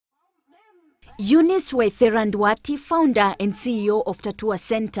Eunice Waithera Nduati, founder and CEO of Tatua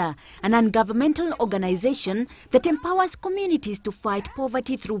Center, an non-governmental organization that empowers communities to fight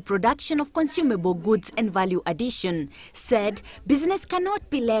poverty through production of consumable goods and value addition, said business cannot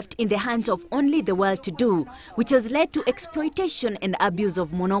be left in the hands of only the well-to-do, which has led to exploitation and abuse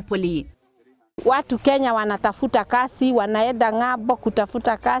of monopoly. Watu Kenya wanatafuta kasi, wanaenda ng'ambo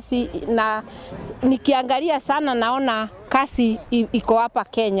kutafuta kasi, na nikiangalia sana naona kasi iko hapa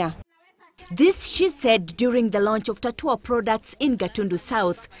Kenya. This she said during the launch of Tatua Products in Gatundu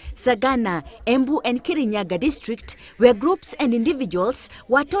South, Sagana, Embu and Kirinyaga district, where groups and individuals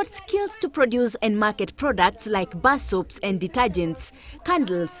were taught skills to produce and market products like bar soaps and detergents,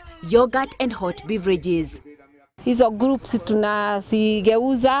 candles, yogurt and hot beverages. Hizo groups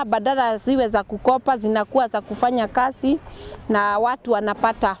tunazigeuza, badala ziwe za kukopa zinakuwa za kufanya kazi na watu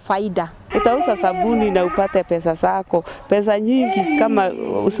wanapata faida. Utauza sabuni na upate pesa zako, pesa nyingi, kama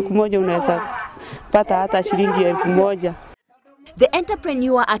usiku moja unaweza pata hata shilingi 1,000. The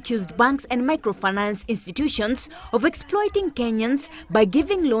entrepreneur accused banks and microfinance institutions of exploiting Kenyans by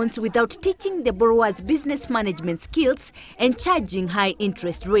giving loans without teaching the borrowers business management skills and charging high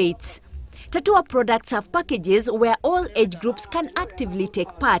interest rates. Tatua Products have packages where all age groups can actively take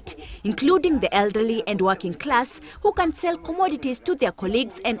part, including the elderly and working class, who can sell commodities to their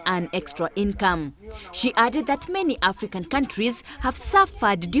colleagues and earn extra income. She added that many African countries have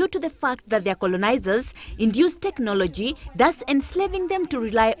suffered due to the fact that their colonizers induced technology, thus enslaving them to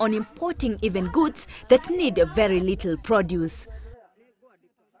rely on importing even goods that need very little produce.